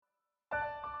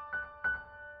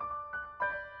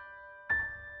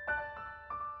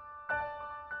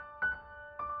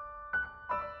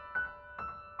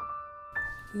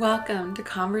Welcome to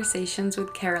Conversations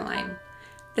with Caroline.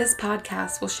 This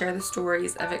podcast will share the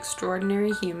stories of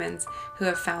extraordinary humans who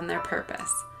have found their purpose.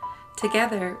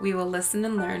 Together, we will listen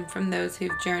and learn from those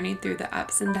who've journeyed through the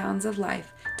ups and downs of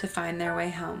life to find their way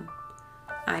home.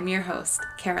 I'm your host,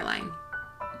 Caroline.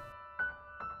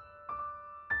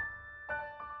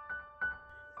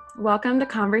 Welcome to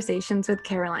Conversations with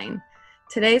Caroline.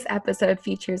 Today's episode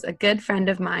features a good friend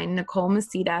of mine, Nicole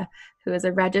Maceda, who is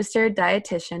a registered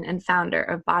dietitian and founder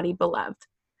of Body Beloved.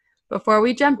 Before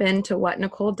we jump into what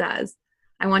Nicole does,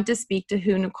 I want to speak to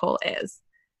who Nicole is.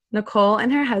 Nicole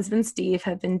and her husband Steve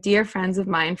have been dear friends of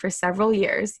mine for several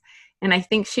years, and I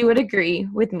think she would agree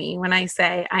with me when I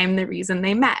say I am the reason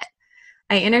they met.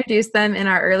 I introduced them in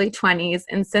our early 20s,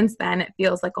 and since then it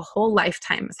feels like a whole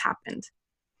lifetime has happened.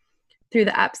 Through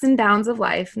the ups and downs of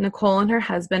life, Nicole and her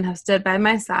husband have stood by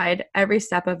my side every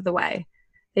step of the way.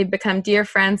 They've become dear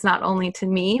friends not only to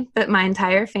me, but my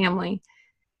entire family.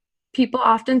 People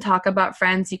often talk about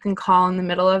friends you can call in the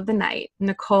middle of the night.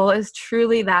 Nicole is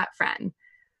truly that friend.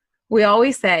 We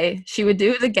always say she would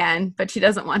do it again, but she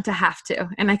doesn't want to have to,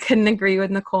 and I couldn't agree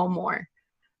with Nicole more.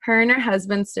 Her and her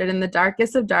husband stood in the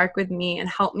darkest of dark with me and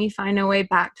helped me find a way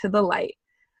back to the light.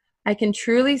 I can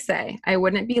truly say I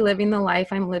wouldn't be living the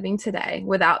life I'm living today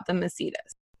without the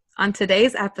Macedas. On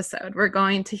today's episode, we're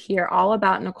going to hear all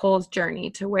about Nicole's journey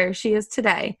to where she is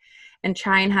today and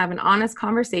try and have an honest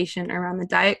conversation around the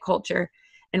diet culture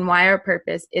and why our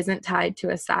purpose isn't tied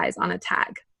to a size on a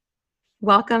tag.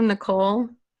 Welcome, Nicole.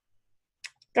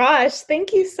 Gosh,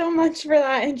 thank you so much for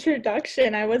that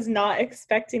introduction. I was not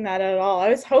expecting that at all. I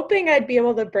was hoping I'd be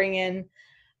able to bring in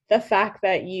the fact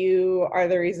that you are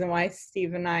the reason why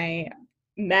Steve and I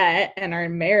met and are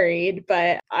married,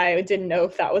 but I didn't know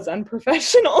if that was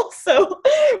unprofessional.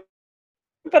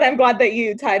 But I'm glad that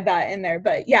you tied that in there.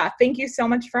 But yeah, thank you so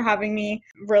much for having me.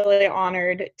 Really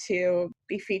honored to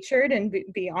be featured and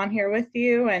be on here with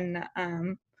you. And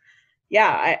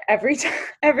every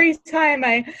time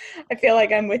I feel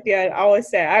like I'm with you, I always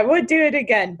say I would do it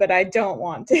again, but I don't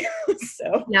want to.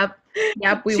 So Yep.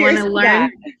 We want cheers to to learn.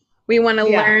 that. We want to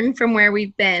Yeah. learn from where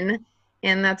we've been,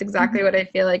 and that's exactly what I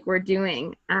feel like we're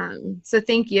doing. So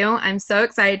thank you. I'm so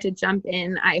excited to jump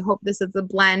in. I hope this is a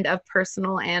blend of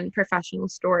personal and professional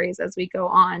stories as we go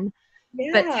on.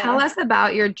 But tell Yeah. us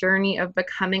about your journey of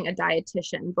becoming a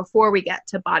dietitian before we get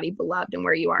to Body Beloved and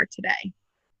where you are today.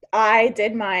 I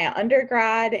did my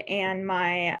undergrad and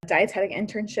my dietetic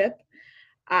internship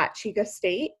at Chico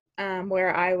State,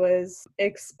 where I was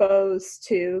exposed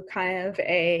to kind of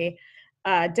a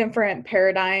different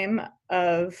paradigm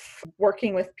of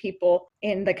working with people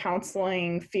in the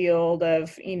counseling field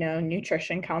of,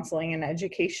 nutrition counseling and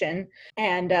education.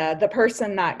 And the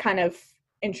person that kind of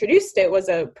introduced it was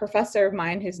a professor of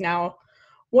mine who's now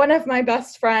one of my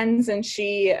best friends, and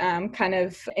she kind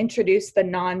of introduced the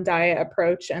non-diet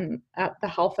approach and the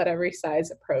health at every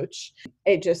size approach.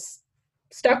 It just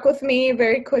stuck with me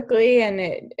very quickly, and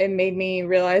it made me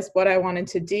realize what I wanted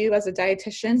to do as a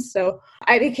dietitian. So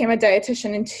I became a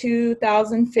dietitian in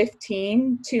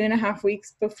 2015, 2.5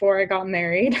 weeks before I got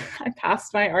married. I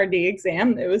passed my RD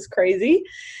exam. It was crazy.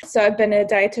 So I've been a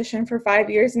dietitian for 5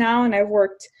 years now, and I've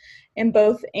worked in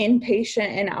both inpatient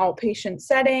and outpatient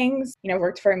settings. I've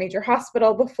worked for a major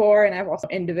hospital before, and I've also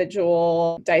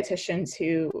individual dietitians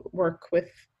who work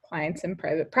with clients in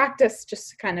private practice just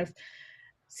to kind of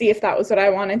see if that was what I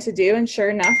wanted to do. And sure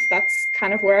enough, that's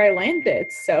kind of where I landed.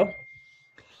 So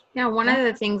Yeah, one of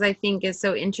the things I think is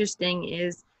so interesting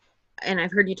is, and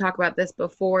I've heard you talk about this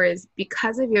before, is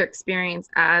because of your experience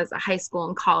as a high school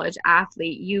and college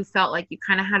athlete, you felt like you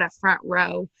kind of had a front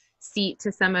row seat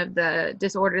to some of the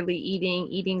disorderly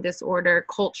eating disorder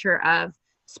culture of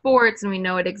sports. And we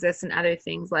know it exists in other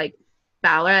things like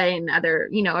ballet and other,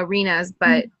 arenas,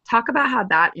 but talk about how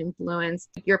that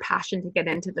influenced your passion to get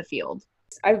into the field.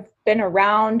 I've been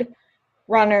around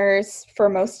runners for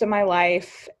most of my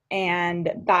life, and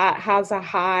that has a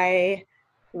high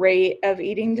rate of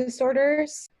eating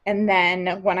disorders. And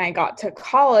then when I got to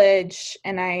college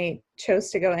and I chose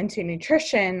to go into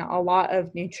nutrition, a lot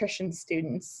of nutrition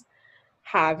students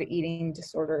have eating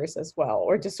disorders as well,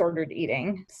 or disordered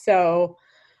eating. So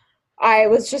I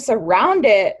was just around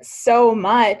it so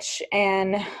much,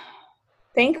 and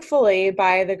thankfully,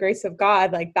 by the grace of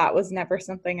God, like that was never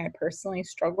something I personally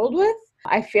struggled with.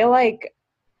 I feel like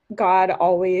God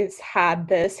always had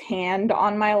this hand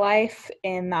on my life,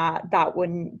 and that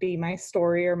wouldn't be my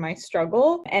story or my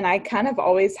struggle. And I kind of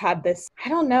always had this, I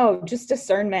don't know, just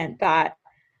discernment that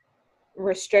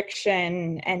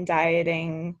restriction and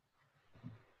dieting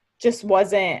just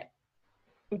wasn't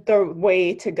the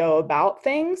way to go about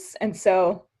things. And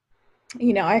so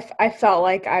I felt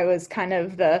like I was kind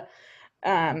of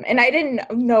and I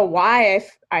didn't know why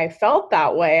I felt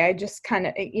that way. I just kind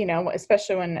of,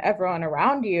 especially when everyone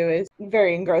around you is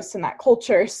very engrossed in that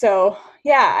culture. So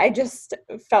yeah, I just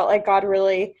felt like God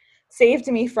really saved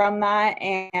me from that.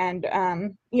 And,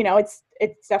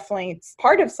 it's definitely, it's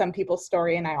part of some people's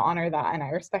story, and I honor that and I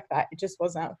respect that. It just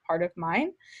wasn't a part of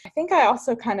mine. I think I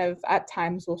also kind of at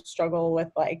times will struggle with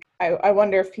like, I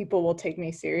wonder if people will take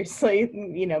me seriously,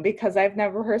 because I've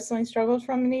never personally struggled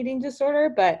from an eating disorder,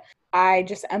 but I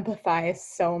just empathize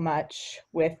so much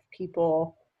with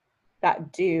people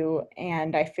that do.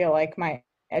 And I feel like my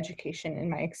education and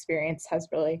my experience has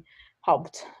really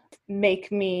helped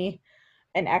make me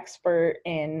an expert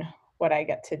in what I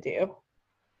get to do.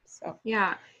 So,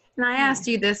 Yeah. And I yeah. asked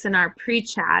you this in our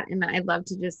pre-chat, and I'd love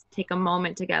to just take a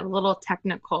moment to get a little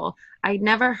technical. I'd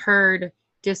never heard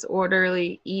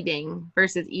disorderly eating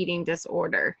versus eating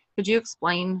disorder. Could you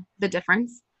explain the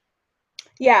difference?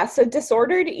 Yeah. So,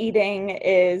 disordered eating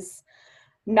is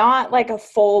not like a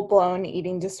full-blown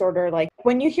eating disorder. Like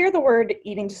when you hear the word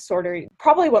eating disorder,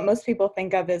 probably what most people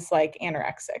think of is like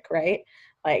anorexic, right?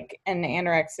 Like an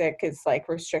anorexic is like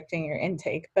restricting your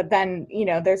intake. But then,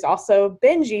 there's also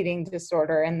binge eating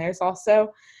disorder, and there's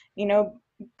also, you know,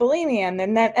 bulimia,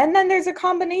 and then there's a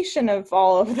combination of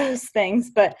all of those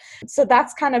things. But so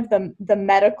that's kind of the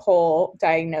medical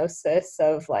diagnosis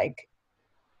of like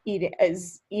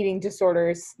eating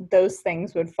disorders. Those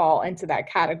things would fall into that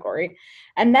category.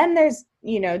 And then there's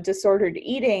disordered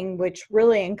eating, which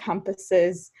really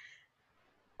encompasses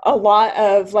a lot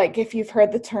of, like, if you've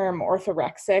heard the term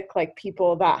orthorexic, like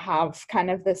people that have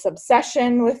kind of this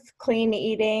obsession with clean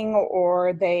eating,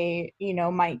 or they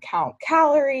might count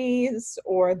calories,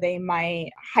 or they might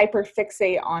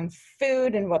hyperfixate on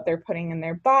food and what they're putting in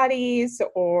their bodies,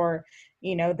 or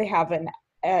they have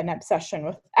an obsession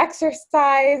with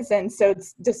exercise. And so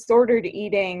disordered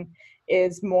eating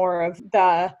is more of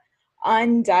the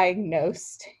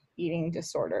undiagnosed eating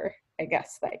disorder, I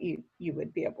guess, that you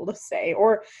would be able to say.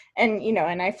 Or and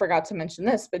I forgot to mention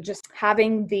this, but just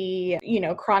having the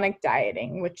chronic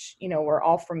dieting, which we're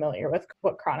all familiar with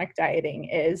what chronic dieting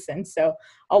is. And so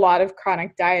a lot of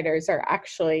chronic dieters are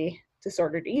actually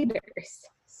disordered eaters.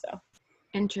 So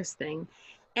Interesting.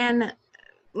 And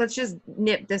let's just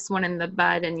nip this one in the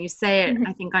bud. And you say it,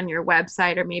 I think, on your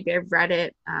website, or maybe I've read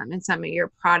it in some of your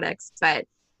products, but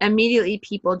immediately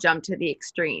people jump to the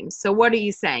extremes. So what are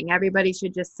you saying? Everybody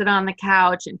should just sit on the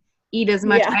couch and eat as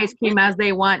much yeah. ice cream as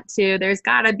they want to. There's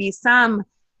got to be some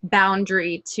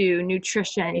boundary to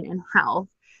nutrition and health.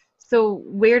 So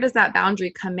where does that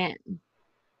boundary come in?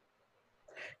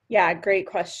 Yeah, great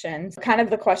question. Kind of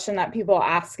the question that people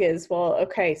ask is, well,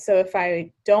 okay, so if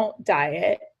I don't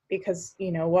diet, because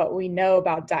what we know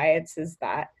about diets is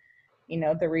that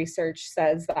the research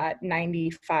says that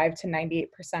 95 to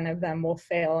 98% of them will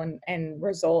fail and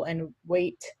result in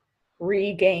weight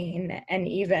regain, and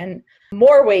even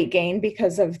more weight gain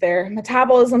because of their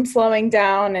metabolism slowing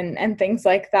down and things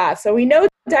like that. So we know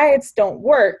diets don't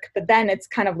work, but then it's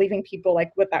kind of leaving people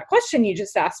like with that question you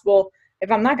just asked, well, if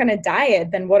I'm not going to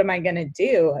diet, then what am I going to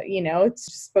do? It's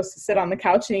just supposed to sit on the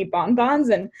couch and eat bonbons.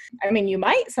 And I mean, you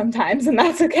might sometimes, and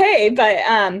that's okay.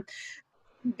 But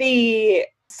the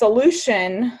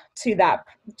solution to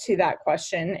that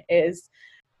question is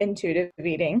intuitive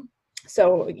eating.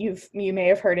 So you may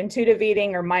have heard intuitive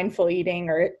eating or mindful eating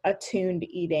or attuned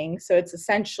eating. So it's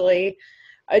essentially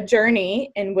a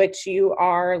journey in which you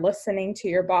are listening to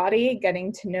your body,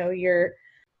 getting to know your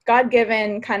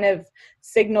God-given kind of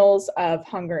signals of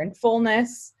hunger and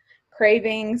fullness,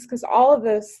 cravings, because all of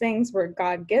those things were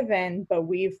God-given, but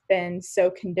we've been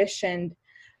so conditioned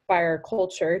by our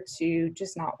culture to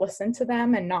just not listen to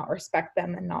them and not respect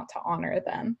them and not to honor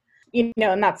them. And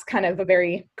that's kind of a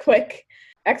very quick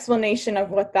explanation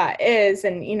of what that is.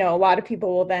 And a lot of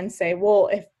people will then say, well,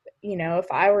 if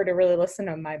I were to really listen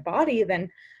to my body, then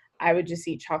I would just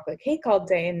eat chocolate cake all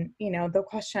day. And the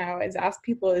question I always ask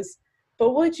people is,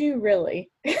 but would you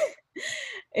really?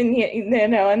 And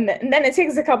and then it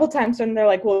takes a couple times when they're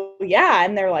like, well, yeah,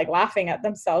 and they're like laughing at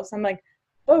themselves. I'm like,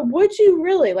 but would you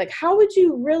really? Like, how would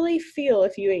you really feel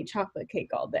if you ate chocolate cake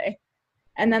all day?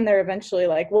 And then they're eventually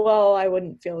like, well, I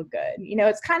wouldn't feel good.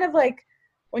 It's kind of like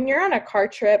when you're on a car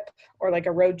trip or like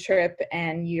a road trip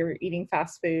and you're eating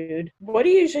fast food, what are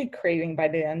you usually craving by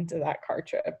the end of that car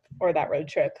trip or that road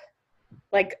trip?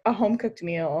 Like a home cooked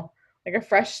meal, like a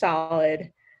fresh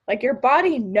salad. Like your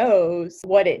body knows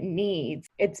what it needs.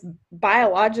 It's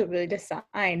biologically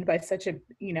designed by such a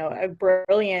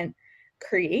brilliant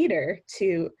creator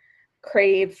to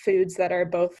crave foods that are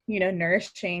both,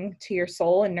 nourishing to your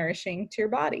soul and nourishing to your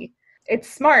body. it's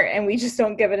smart, and we just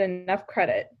don't give it enough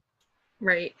credit.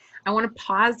 Right. I want to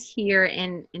pause here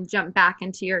and jump back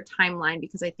into your timeline,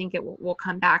 because I think we'll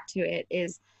come back to it.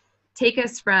 Is take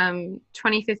us from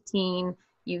 2015,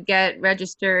 you get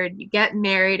registered, you get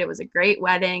married. It was a great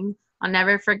wedding. I'll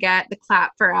never forget the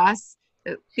clap for us.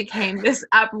 It became this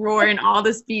uproar in all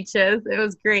the speeches. It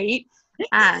was great.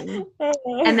 And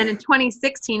then in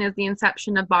 2016 is the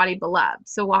inception of Body Beloved.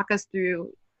 So walk us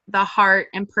through the heart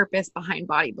and purpose behind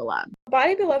Body Beloved.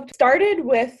 Body Beloved started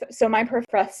with, so my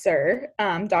professor,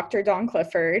 Dr. Dawn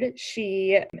Clifford,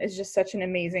 she is just such an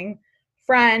amazing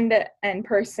friend and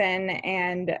person,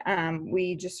 and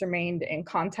we just remained in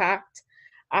contact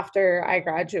after I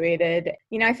graduated.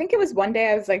 I think it was one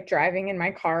day I was like driving in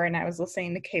my car and I was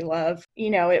listening to K-Love.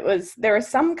 There was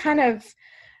some kind of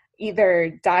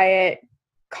either diet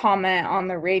comment on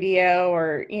the radio,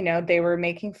 or they were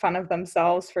making fun of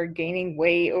themselves for gaining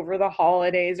weight over the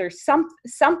holidays, or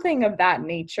something of that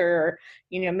nature.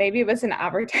 Maybe it was an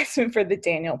advertisement for the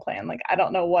Daniel plan. Like, I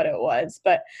don't know what it was,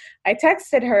 but I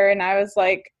texted her and I was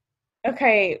like,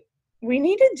 okay, we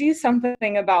need to do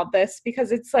something about this,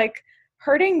 because it's like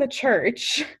hurting the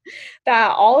church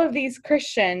that all of these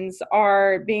Christians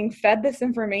are being fed this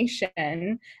information.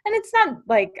 And it's not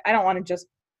like, I don't want to just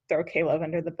throw K-Love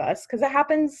under the bus, because it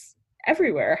happens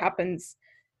everywhere. It happens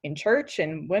in church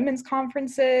and women's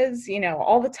conferences,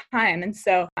 all the time. And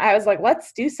so I was like,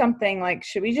 let's do something. Like,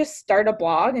 should we just start a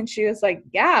blog? And she was like,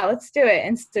 yeah, let's do it.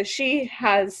 And so she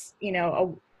has,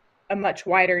 a much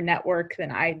wider network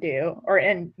than I do,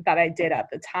 and that I did at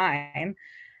the time,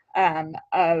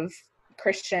 of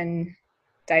Christian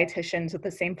dietitians with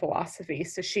the same philosophy.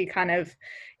 So she kind of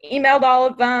emailed all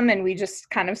of them, and we just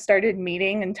kind of started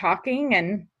meeting and talking,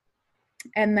 and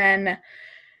then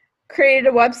created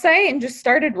a website and just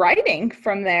started writing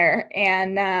from there.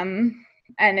 And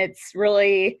it's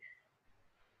really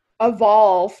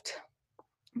evolved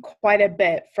quite a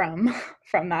bit from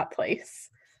that place.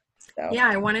 So yeah,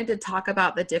 I wanted to talk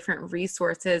about the different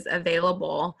resources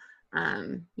available.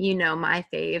 My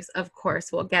faves, of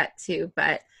course, we'll get to,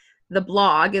 but the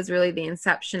blog is really the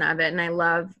inception of it. And I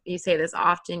love, you say this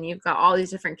often, you've got all these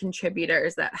different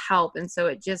contributors that help. And so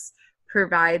it just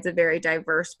provides a very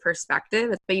diverse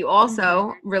perspective. But you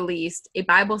also released a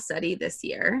Bible study this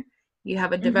year. You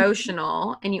have a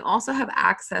devotional, and you also have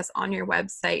access on your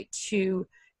website to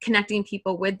connecting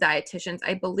people with dietitians,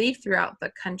 I believe, throughout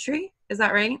the country. Is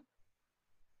that right?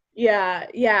 Yeah.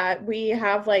 We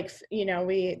have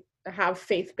we have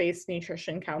faith-based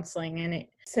nutrition counseling. And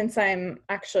since I'm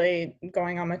actually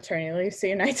going on maternity leave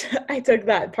soon, I took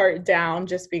that part down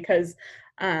just because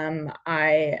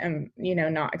I am,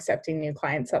 not accepting new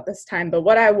clients at this time. But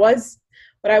what I was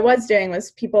doing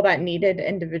was people that needed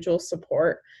individual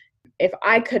support. If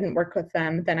I couldn't work with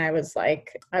them, then I was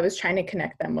trying to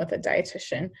connect them with a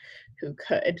dietitian who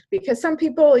could, because some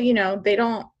people,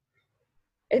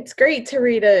 it's great to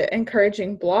read an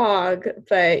encouraging blog,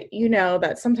 but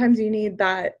that sometimes you need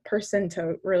that person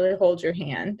to really hold your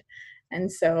hand. And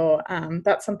so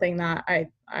that's something that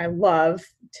I love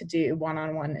to do,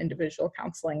 one-on-one individual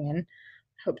counseling, and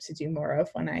hope to do more of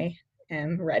when I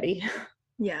am ready.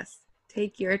 Yes,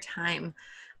 take your time.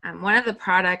 One of the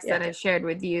products that I've shared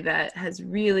with you that has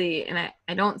really, and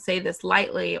I don't say this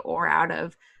lightly or out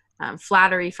of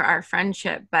flattery for our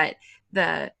friendship, but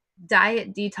the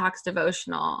Diet Detox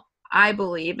Devotional, I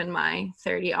believe, in my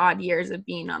 30 odd years of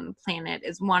being on the planet,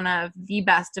 is one of the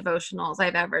best devotionals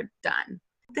I've ever done.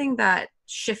 Something that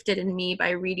shifted in me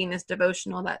by reading this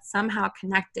devotional that somehow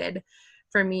connected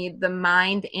for me the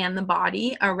mind and the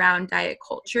body around diet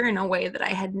culture in a way that I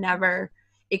had never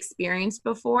experienced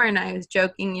before. And I was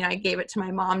joking, I gave it to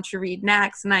my mom to read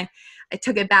next, and I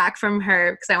took it back from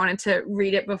her because I wanted to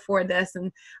read it before this.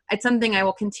 And it's something I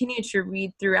will continue to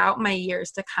read throughout my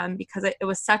years to come, because it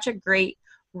was such a great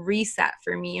reset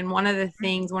for me. And one of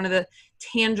the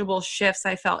tangible shifts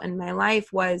I felt in my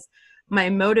life was my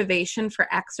motivation for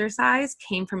exercise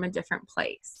came from a different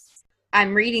place.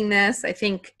 I'm reading this, I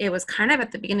think it was kind of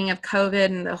at the beginning of COVID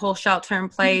and the whole shelter in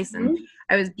place. And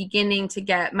I was beginning to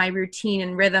get my routine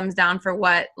and rhythms down for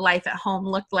what life at home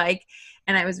looked like.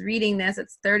 And I was reading this,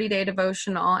 it's 30-day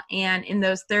devotional. And in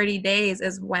those 30 days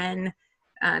is when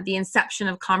the inception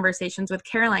of Conversations with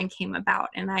Caroline came about.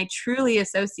 And I truly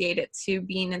associate it to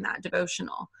being in that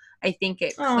devotional. I think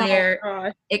it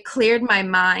cleared my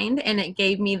mind, and it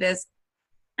gave me this,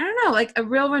 I don't know, like a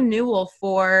real renewal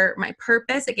for my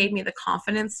purpose. It gave me the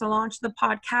confidence to launch the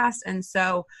podcast. And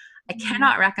so I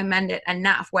cannot recommend it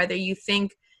enough, whether you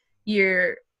think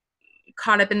you're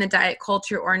caught up in the diet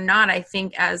culture or not. I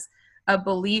think as a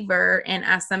believer and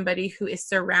as somebody who is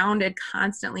surrounded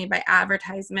constantly by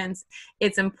advertisements,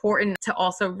 it's important to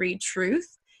also read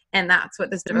truth. And that's what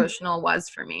this devotional was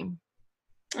for me.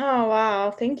 Oh,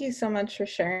 wow. Thank you so much for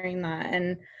sharing that.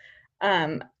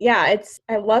 And yeah,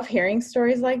 I love hearing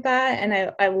stories like that.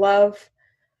 And I love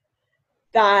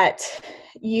that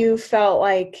you felt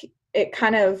like it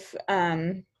kind of,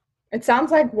 it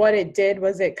sounds like what it did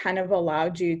was it kind of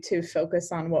allowed you to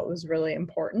focus on what was really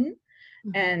important.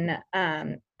 And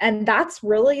that's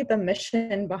really the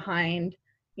mission behind,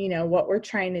 what we're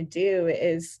trying to do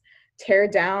is tear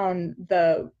down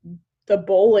the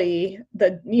bully,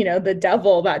 the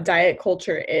devil that diet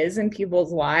culture is in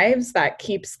people's lives that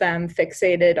keeps them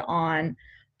fixated on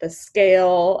the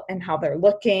scale and how they're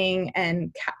looking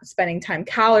and spending time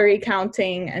calorie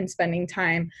counting and spending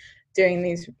time doing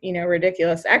these,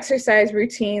 ridiculous exercise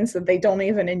routines that they don't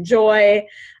even enjoy,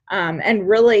 and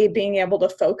really being able to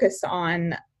focus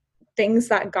on things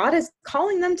that God is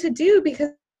calling them to do,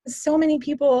 because so many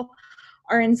people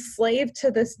are enslaved to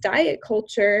this diet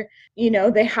culture.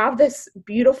 They have this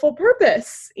beautiful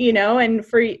purpose, and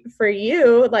for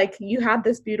you, like, you had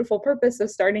this beautiful purpose of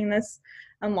starting this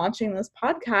and launching this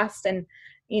podcast. And,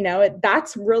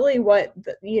 that's really what,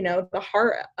 the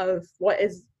heart of what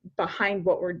is behind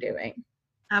what we're doing.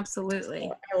 Absolutely.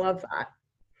 So I love that.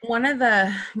 One of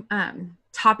the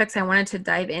topics I wanted to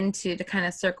dive into to kind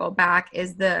of circle back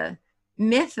is the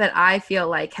myth that I feel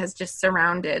like has just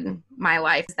surrounded my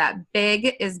life, is that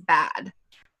big is bad,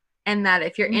 and that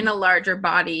if you're in a larger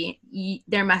body,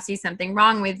 there must be something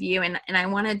wrong with you. And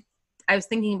I was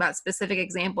thinking about specific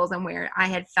examples and where I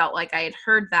had felt like I had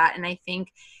heard that. And I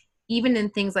think even in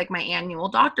things like my annual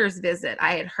doctor's visit,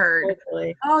 I had heard,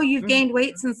 oh, you've gained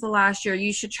weight since the last year,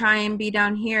 you should try and be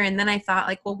down here. And then I thought,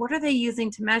 like, well, what are they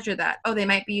using to measure that? Oh, they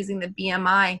might be using the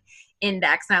BMI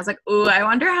index. And I was like, oh, I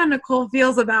wonder how Nicole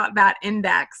feels about that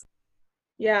index.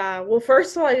 Yeah. Well,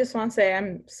 first of all, I just want to say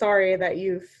I'm sorry that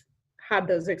you've had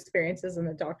those experiences in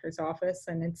the doctor's office,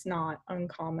 and it's not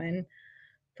uncommon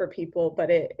for people,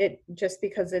 but it just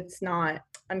because it's not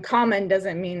uncommon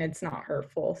doesn't mean it's not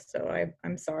hurtful. So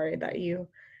I'm sorry that you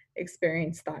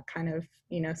experienced that kind of,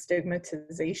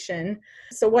 stigmatization.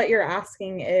 So what you're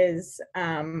asking is,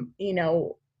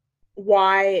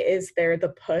 why is there the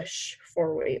push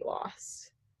for weight loss,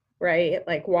 right?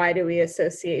 Like, why do we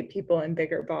associate people in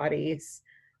bigger bodies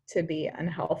to be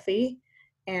unhealthy?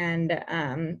 And,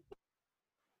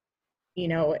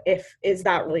 is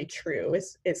that really true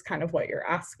is kind of what you're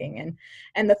asking.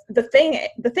 And the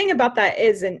thing about that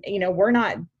is, and, we're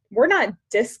not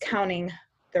discounting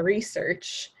the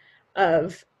research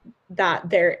of that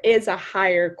there is a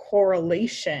higher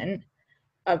correlation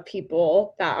of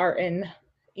people that are in,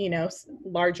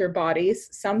 larger bodies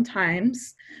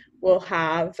sometimes will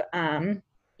have,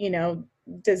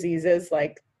 diseases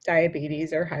like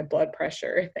diabetes or high blood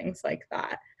pressure, things like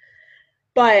that.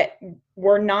 But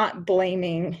we're not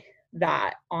blaming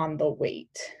that on the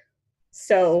weight.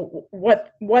 So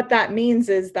what that means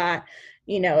is that,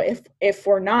 if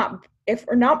we're not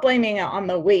blaming it on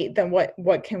the weight, then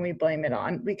what can we blame it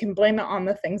on? We can blame it on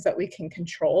the things that we can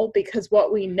control, because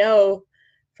what we know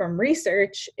from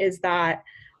research is that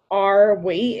our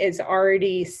weight is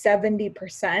already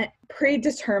 70%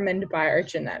 predetermined by our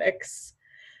genetics.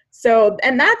 So,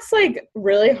 and that's like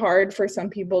really hard for some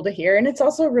people to hear. And it's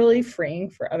also really freeing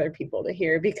for other people to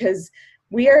hear, because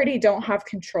we already don't have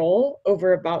control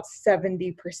over about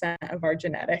 70% of our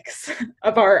genetics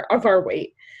of our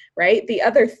weight, right? The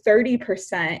other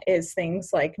 30% is things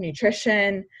like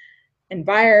nutrition,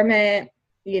 environment,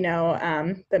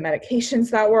 the medications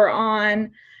that we're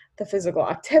on, the physical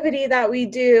activity that we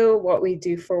do, what we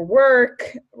do for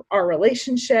work, our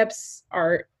relationships,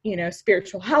 our,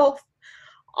 spiritual health.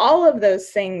 All of those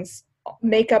things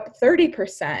make up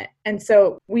 30%. And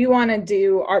so we want to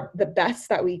do the best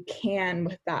that we can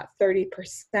with that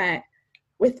 30%,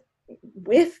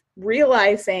 with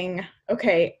realizing,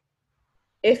 okay,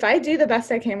 if I do the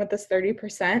best I can with this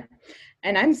 30%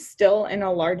 and I'm still in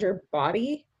a larger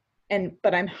body,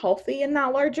 but I'm healthy in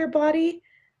that larger body,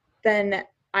 then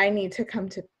I need to come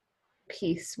to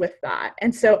peace with that.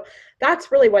 And so that's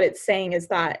really what it's saying, is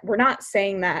that we're not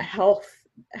saying that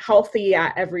healthy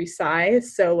at every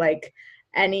size. So like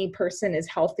any person is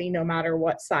healthy no matter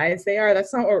what size they are.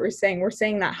 That's not what we're saying. We're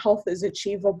saying that health is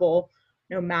achievable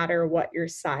no matter what your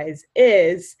size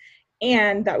is,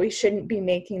 and that we shouldn't be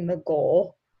making the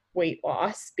goal weight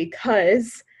loss,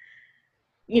 because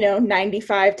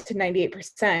 95 to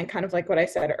 98%, kind of like what I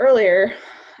said earlier,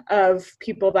 of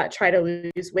people that try to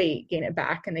lose weight gain it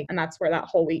back, and that's where that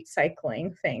whole weight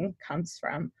cycling thing comes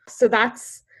from. So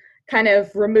that's kind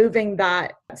of removing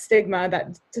that stigma,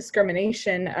 that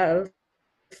discrimination of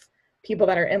people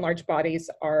that are in large bodies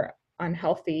are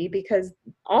unhealthy, because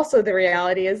also the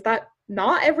reality is that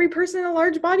not every person in a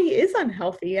large body is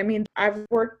unhealthy. I mean, I've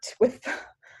worked with a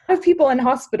lot of people in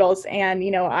hospitals, and,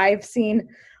 I've seen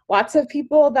lots of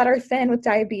people that are thin with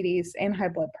diabetes and high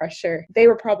blood pressure. They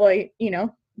were probably,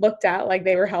 looked at like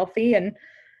they were healthy, and,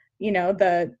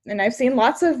 and I've seen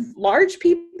lots of large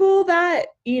people that,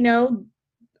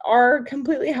 are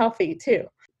completely healthy too.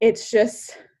 It's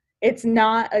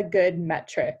not a good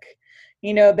metric.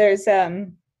 There's, I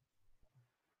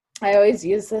always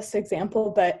use this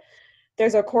example, but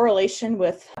there's a correlation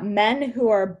with men who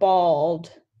are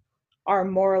bald are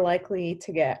more likely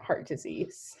to get heart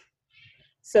disease.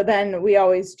 So then we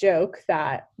always joke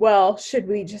that, well, should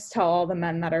we just tell all the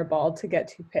men that are bald to get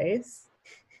toupees?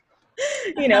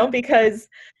 Because,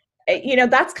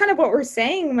 that's kind of what we're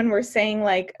saying when we're saying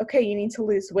like, okay, you need to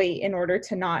lose weight in order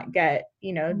to not get,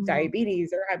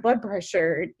 diabetes or high blood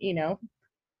pressure,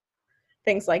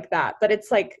 things like that. But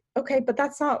it's like, okay, but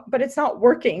it's not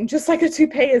working, just like a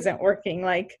toupee isn't working.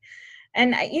 Like,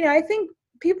 and I think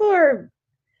people are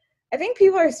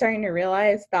starting to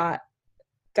realize that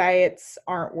diets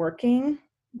aren't working,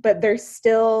 but they're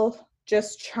still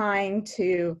just trying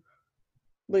to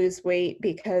lose weight,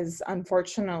 because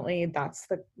unfortunately that's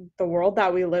the world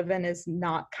that we live in is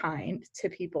not kind to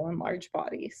people in large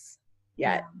bodies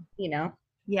yet.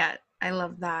 Yeah, I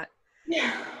love that.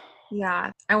 Yeah.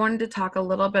 Yeah, I wanted to talk a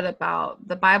little bit about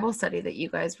the Bible study that you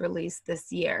guys released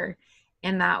this year.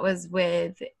 And that was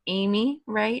with Amy,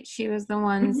 right? She was the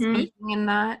one speaking in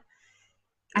that.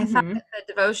 I thought that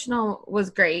the devotional was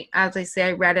great. As I say,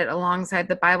 I read it alongside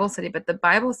the Bible study, but the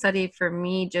Bible study for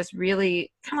me just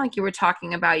really, kind of like you were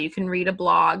talking about, you can read a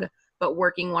blog, but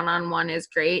working one-on-one is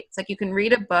great. It's like you can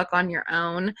read a book on your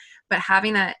own, but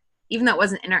having that, even though it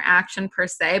wasn't interaction per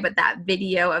se, but that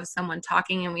video of someone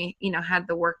talking, and we, had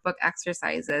the workbook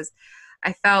exercises,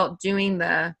 I felt doing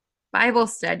the Bible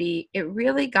study, it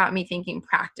really got me thinking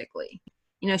practically.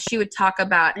 She would talk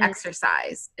about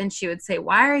exercise, and she would say,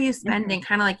 why are you spending,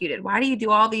 kind of like you did, why do you do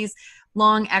all these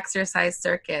long exercise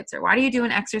circuits? Or why do you do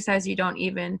an exercise you don't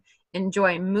even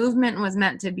enjoy? Movement was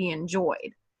meant to be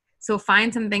enjoyed. So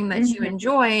find something that you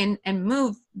enjoy and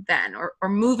move then, or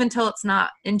move until it's not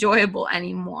enjoyable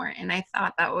anymore. And I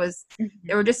thought that was,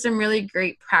 there were just some really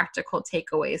great practical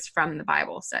takeaways from the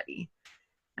Bible study.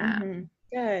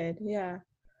 Good. Yeah.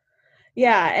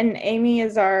 Yeah. And Amy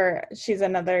is she's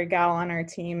another gal on our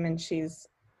team, and she's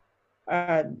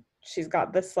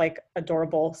got this like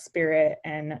adorable spirit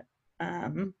and,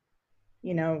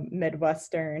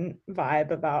 Midwestern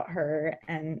vibe about her.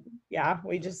 And yeah,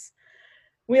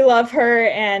 we love her.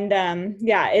 And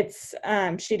it's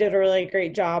she did a really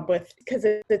great job with, because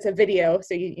it's a video,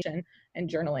 so you and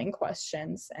journaling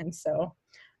questions. And so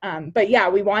but yeah,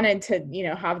 we wanted to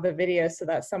have the video so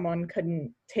that someone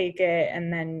couldn't take it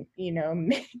and then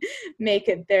make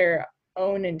it their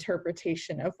own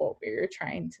interpretation of what we were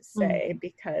trying to say,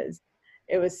 because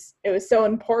it was so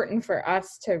important for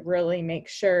us to really make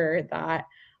sure that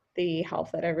the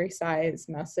health at every size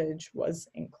message was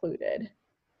included.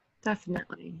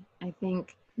 Definitely. I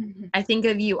think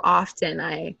of you often.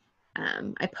 I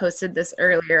posted this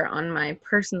earlier on my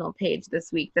personal page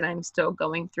this week that I'm still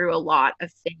going through a lot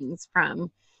of things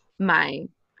from my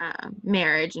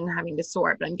marriage and having to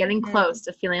sort, but I'm getting close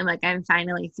to feeling like I'm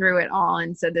finally through it all.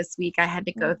 And so this week I had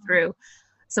to go through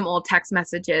some old text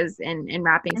messages and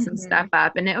wrapping some stuff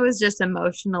up, and it was just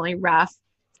emotionally rough.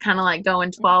 Kind of like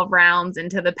going 12 rounds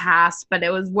into the past, but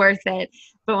it was worth it.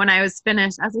 But when I was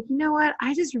finished, I was like, you know what?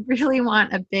 I just really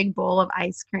want a big bowl of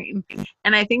ice cream.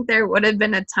 And I think there would have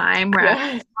been a time where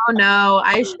I was, oh no,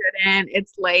 I shouldn't.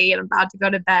 It's late. I'm about to go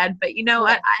to bed. But you know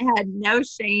what? I had no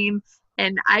shame.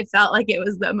 And I felt like it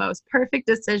was the most perfect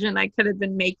decision I could have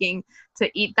been making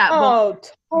to eat that bowl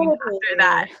after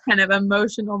that kind of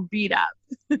emotional beat up.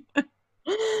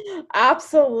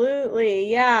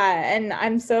 Absolutely. Yeah. And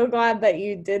I'm so glad that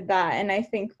you did that. And I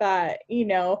think that,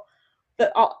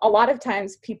 that a lot of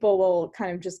times people will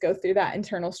kind of just go through that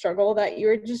internal struggle that you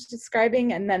were just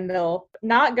describing, and then they'll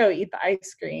not go eat the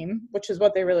ice cream, which is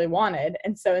what they really wanted.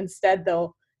 And so instead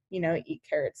they'll, eat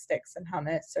carrot sticks and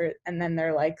hummus, and then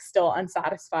they're like still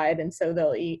unsatisfied. And so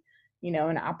they'll eat,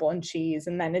 an apple and cheese.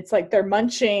 And then it's like they're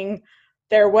munching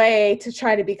their way to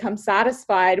try to become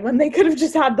satisfied when they could have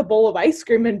just had the bowl of ice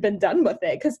cream and been done with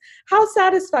it. Because how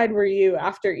satisfied were you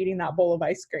after eating that bowl of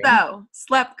ice cream? So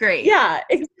slept great. Yeah,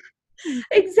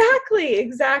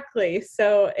 exactly.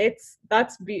 So that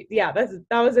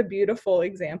was a beautiful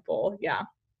example. Yeah.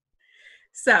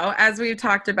 So, as we've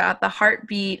talked about, the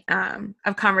heartbeat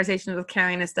of Conversations with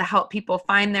Caroline is to help people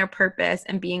find their purpose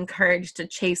and be encouraged to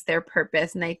chase their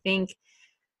purpose. And I think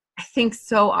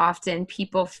so often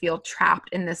people feel trapped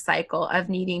in this cycle of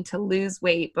needing to lose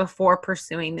weight before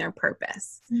pursuing their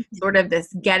purpose, sort of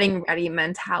this getting ready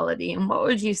mentality. And what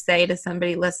would you say to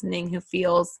somebody listening who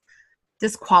feels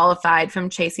disqualified from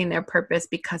chasing their purpose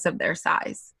because of their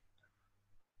size?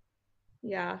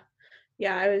 Yeah.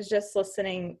 I was just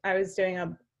listening. I was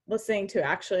listening to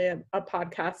actually a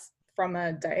podcast from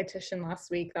a dietitian last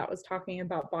week that was talking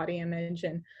about body image,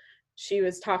 and she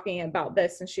was talking about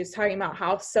this, and she was talking about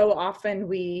how so often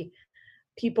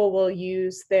people will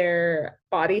use their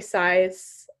body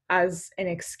size as an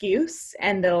excuse,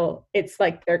 and it's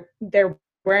like they're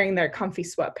wearing their comfy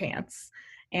sweatpants,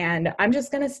 and I'm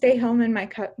just going to stay home in my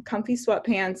comfy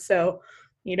sweatpants. So,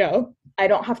 I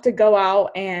don't have to go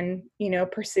out and,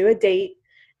 pursue a date,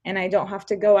 and I don't have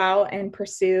to go out and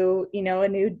pursue,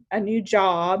 a new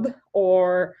job,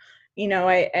 or,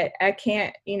 I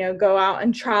can't, go out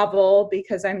and travel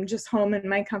because I'm just home in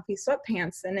my comfy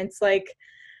sweatpants. And it's like,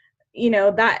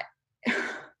 that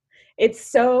it's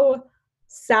so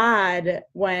sad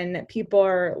when people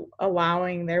are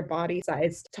allowing their body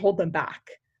size to hold them back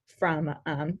from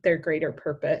their greater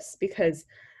purpose, because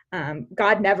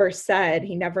God never said,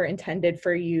 he never intended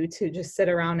for you to just sit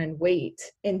around and wait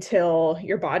until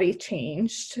your body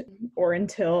changed or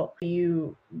until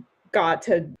you got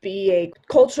to be a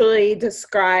culturally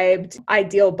described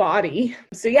ideal body.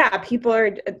 So yeah, people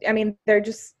are,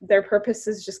 their purpose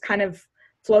is just kind of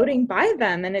floating by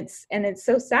them. And it's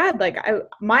so sad. Like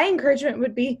my encouragement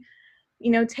would be,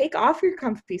 take off your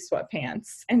comfy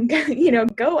sweatpants and,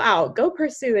 go out, go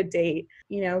pursue a date,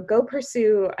 go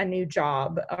pursue a new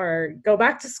job, or go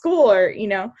back to school, or,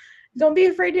 don't be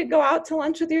afraid to go out to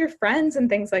lunch with your friends and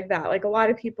things like that. Like a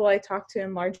lot of people I talk to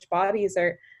in large bodies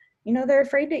are, they're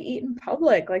afraid to eat in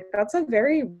public. Like that's a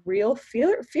very real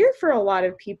fear for a lot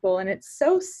of people. And it's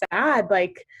so sad.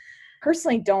 Like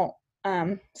personally don't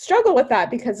struggle with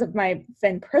that because of my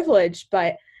thin privilege,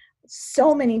 but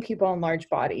so many people in large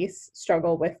bodies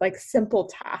struggle with like simple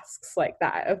tasks like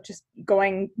that of just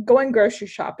going grocery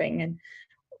shopping and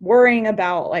worrying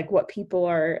about like what people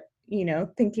are,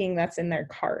 thinking that's in their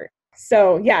cart.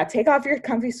 So yeah, take off your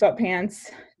comfy sweatpants,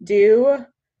 do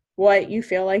what you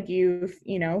feel like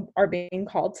are being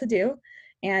called to do,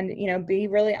 and, be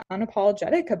really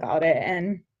unapologetic about it.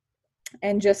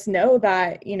 And just know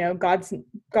that,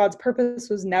 God's purpose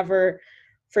was never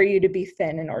for you to be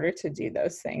thin in order to do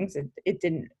those things.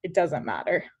 It doesn't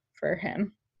matter for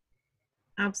him.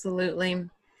 Absolutely.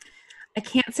 I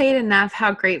can't say it enough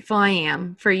how grateful I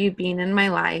am for you being in my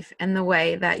life and the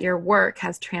way that your work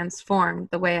has transformed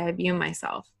the way I view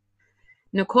myself.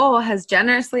 Nicole has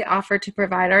generously offered to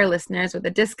provide our listeners with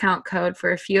a discount code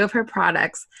for a few of her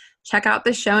products. Check out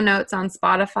the show notes on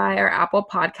Spotify or Apple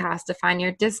Podcasts to find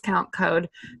your discount code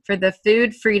for the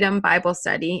Food Freedom Bible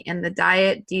Study and the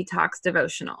Diet Detox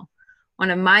Devotional,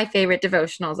 one of my favorite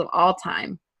devotionals of all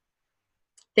time.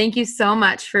 Thank you so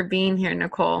much for being here,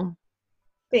 Nicole.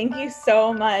 Thank you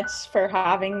so much for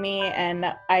having me.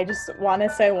 And I just want to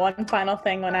say one final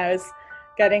thing. When I was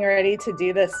getting ready to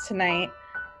do this tonight,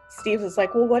 Steve was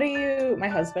like, well, my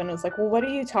husband was like, well, what are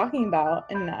you talking about?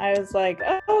 And I was like,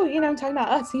 oh, I'm talking about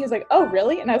us. He was like, oh,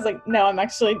 really? And I was like, no, I'm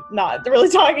actually not really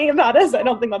talking about us. I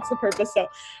don't think that's the purpose. So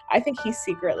I think he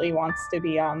secretly wants to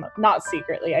be not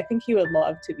secretly, I think he would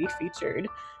love to be featured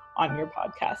on your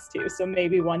podcast too. So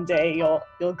maybe one day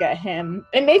you'll get him,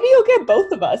 and maybe you'll get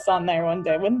both of us on there one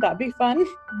day. Wouldn't that be fun?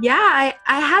 Yeah,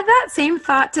 I had that same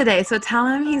thought today. So tell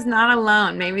him he's not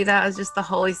alone. Maybe that was just the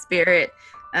Holy Spirit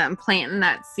planting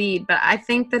that seed. But I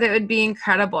think that it would be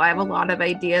incredible. I have a lot of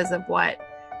ideas of what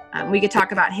we could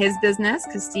talk about his business,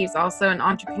 because Steve's also an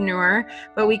entrepreneur,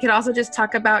 but we could also just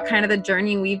talk about kind of the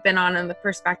journey we've been on and the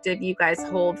perspective you guys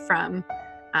hold from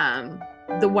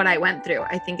what I went through.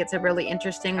 I think it's a really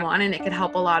interesting one, and it could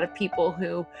help a lot of people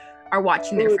who are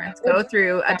watching their friends go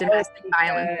through a domestic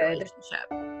violence relationship.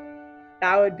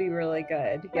 That would be really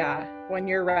good. Yeah. When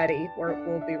you're ready,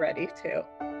 we'll be ready too.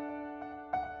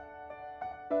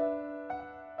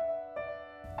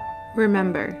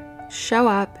 Remember, show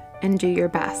up and do your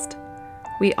best.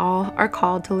 We all are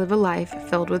called to live a life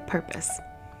filled with purpose.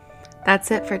 That's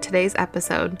it for today's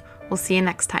episode. We'll see you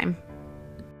next time.